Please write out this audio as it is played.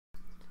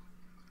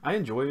I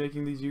enjoy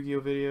making these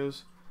Yu-Gi-Oh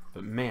videos,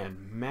 but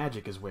man,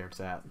 magic is where it's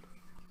at.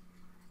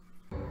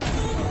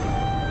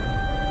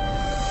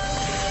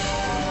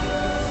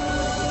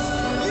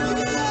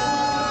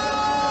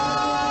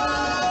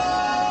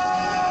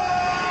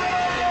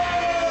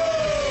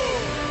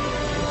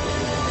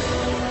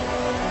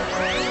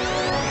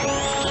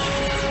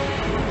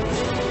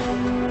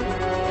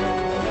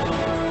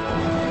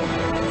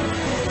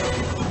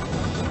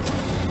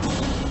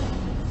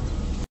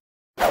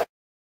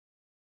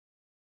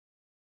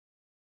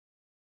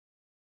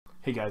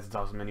 Hey guys, it's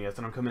AwesomeNES,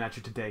 and I'm coming at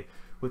you today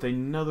with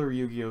another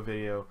Yu-Gi-Oh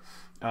video.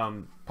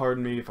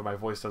 Pardon me if my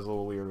voice does a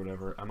little weird or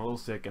whatever. I'm a little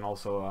sick, and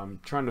also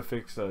I'm trying to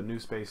fix a new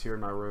space here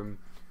in my room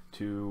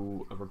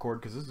to record,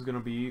 because this is going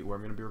to be where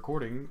I'm going to be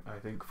recording, I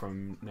think,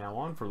 from now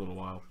on for a little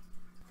while.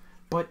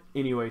 But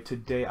anyway,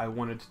 today I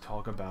wanted to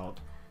talk about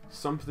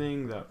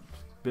something that's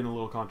been a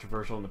little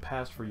controversial in the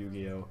past for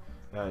Yu-Gi-Oh!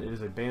 It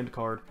is a banned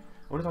card.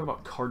 I want to talk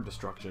about card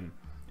destruction,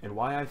 and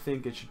why I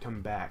think it should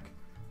come back.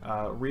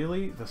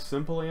 Really, the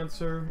simple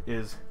answer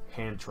is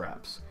hand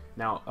traps.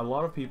 Now, a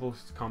lot of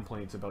people's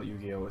complaints about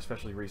Yu-Gi-Oh!,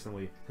 especially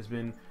recently, has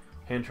been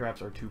hand traps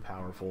are too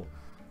powerful.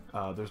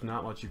 There's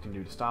not much you can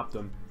do to stop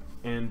them,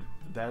 and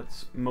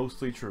that's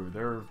mostly true.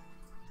 There are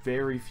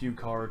very few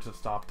cards that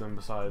stop them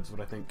besides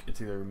what I think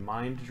it's either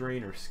Mind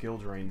Drain or Skill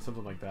Drain,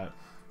 something like that.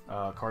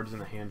 Cards in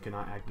the hand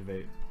cannot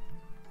activate,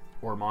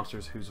 or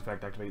monsters whose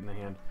effect activate in the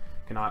hand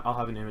cannot. I'll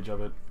have an image of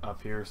it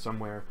up here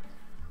somewhere.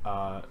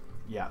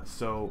 Yeah,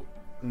 so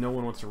no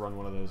one wants to run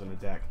one of those in a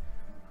deck.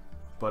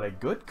 But a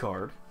good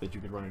card that you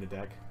could run in a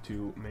deck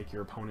to make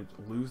your opponent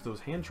lose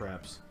those hand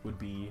traps would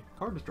be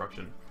card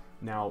destruction.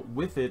 Now,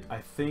 with it, I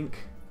think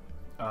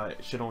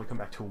it should only come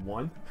back to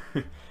one,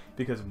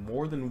 because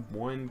more than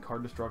one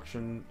card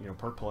destruction, you know,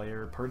 per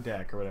player, per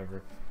deck, or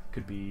whatever,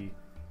 could be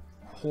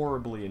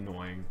horribly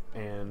annoying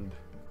and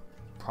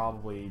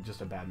probably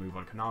just a bad move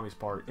on Konami's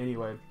part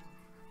anyway.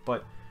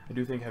 But I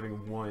do think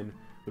having one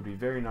would be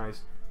very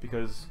nice,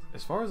 because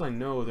as far as I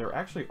know, there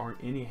actually aren't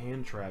any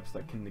hand traps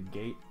that can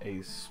negate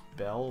a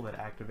spell that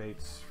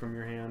activates from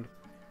your hand.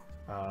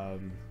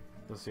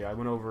 Let's see, I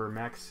went over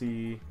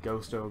Maxi,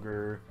 Ghost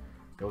Ogre,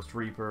 Ghost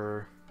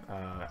Reaper,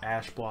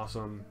 Ash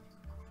Blossom,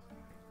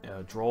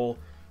 Droll,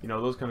 you know,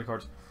 those kind of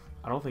cards.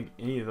 I don't think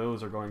any of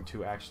those are going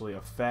to actually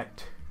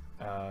affect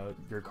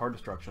your card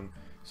destruction.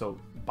 So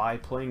by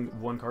playing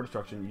one card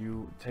destruction,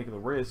 you take the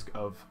risk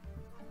of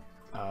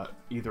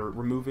either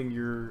removing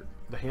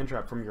the hand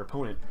trap from your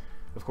opponent.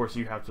 Of course,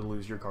 you have to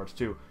lose your cards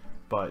too,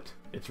 but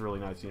it's really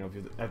nice, you know,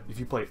 if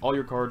you play all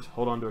your cards,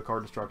 hold on to a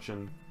card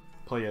destruction,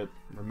 play it,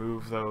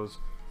 remove those,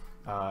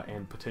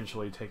 and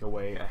potentially take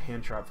away a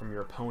hand trap from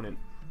your opponent,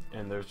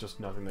 and there's just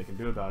nothing they can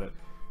do about it.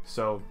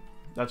 So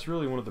that's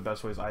really one of the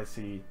best ways I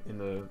see in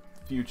the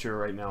future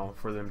right now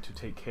for them to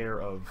take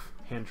care of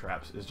hand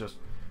traps, is just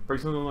bring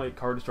something like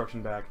card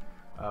destruction back.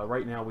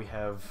 Right now we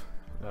have,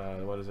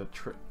 what is it,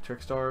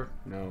 Trickstar?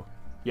 No.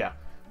 Yeah,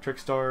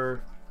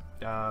 Trickstar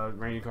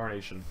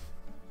Reincarnation,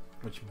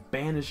 which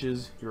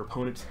banishes your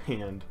opponent's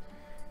hand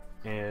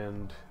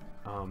and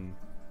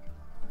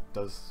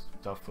does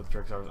stuff with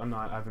Trickstars.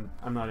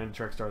 I'm not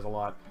into Trickstars a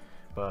lot,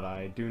 but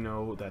I do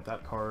know that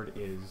that card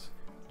is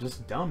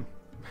just dumb.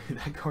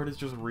 That card is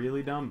just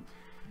really dumb,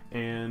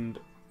 and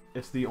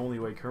it's the only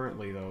way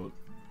currently, though,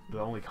 the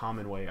only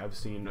common way I've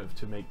seen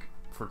to make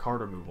for card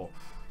removal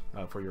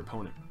for your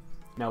opponent.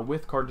 Now,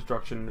 with card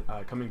destruction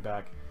coming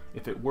back,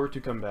 if it were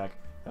to come back,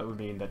 that would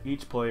mean that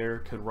each player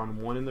could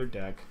run one in their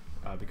deck.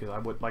 Because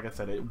like I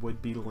said, it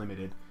would be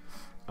limited.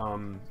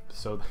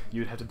 So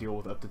you'd have to deal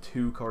with up to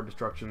 2 card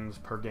destructions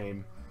per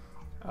game.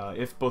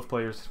 If both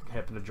players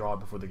happen to draw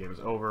before the game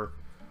is over,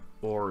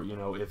 or, you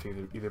know, if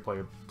either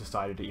player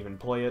decided to even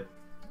play it.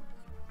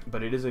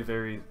 But it is a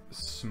very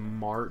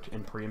smart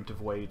and preemptive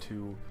way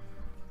to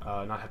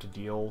not have to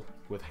deal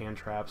with hand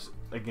traps.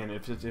 Again,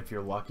 if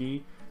you're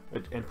lucky,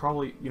 and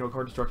probably, you know,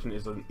 card destruction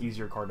is an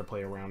easier card to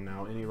play around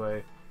now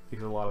anyway,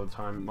 because a lot of the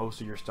time,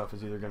 most of your stuff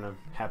is either going to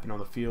happen on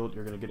the field,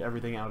 you're going to get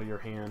everything out of your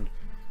hand.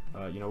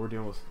 You know, we're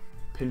dealing with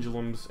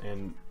pendulums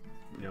and,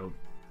 you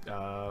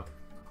know,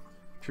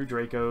 true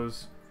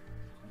Dracos.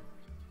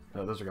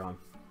 Those are gone.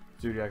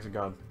 Zodiacs are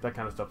gone. That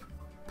kind of stuff.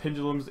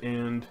 Pendulums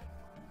and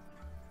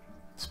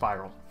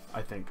Spiral,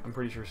 I think. I'm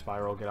pretty sure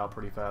Spiral get out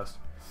pretty fast.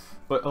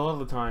 But a lot of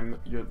the time,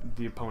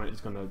 the opponent is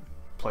going to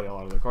play a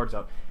lot of their cards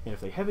out. And if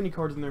they have any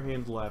cards in their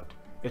hands left,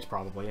 it's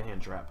probably a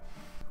hand trap.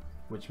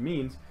 Which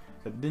means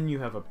that then you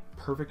have a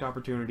perfect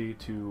opportunity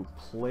to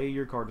play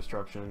your card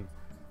destruction,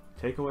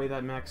 take away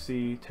that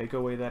Maxi, take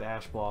away that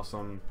Ash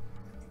Blossom.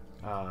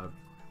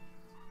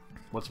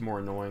 What's more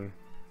annoying?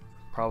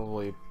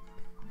 Probably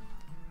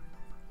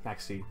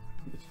Maxi.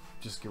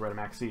 Just get rid of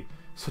Maxi.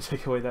 So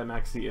take away that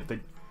Maxi. If they,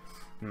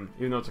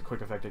 even though it's a quick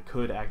effect, it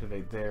could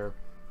activate there.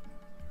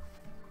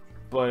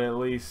 But at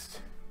least,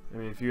 I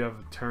mean, if you have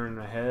a turn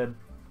ahead,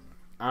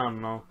 I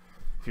don't know.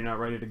 If you're not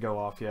ready to go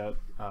off yet,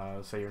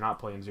 say you're not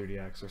playing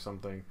Zodiacs or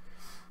something,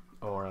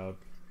 or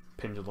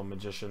Pendulum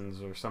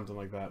Magicians or something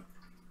like that,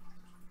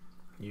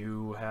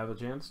 you have a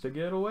chance to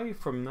get away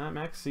from that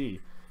Maxi.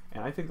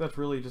 And I think that's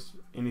really just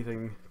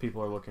anything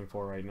people are looking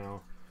for right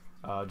now.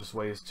 Just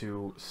ways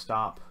to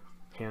stop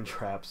hand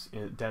traps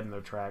dead in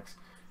their tracks.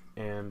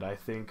 And I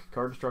think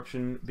card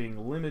destruction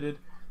being limited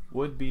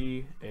would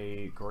be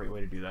a great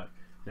way to do that.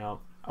 Now,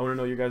 I want to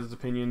know your guys'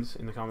 opinions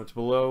in the comments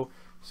below,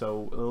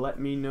 so let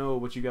me know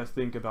what you guys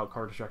think about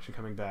card destruction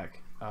coming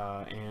back,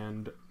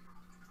 and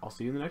I'll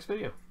see you in the next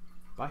video.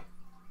 Bye.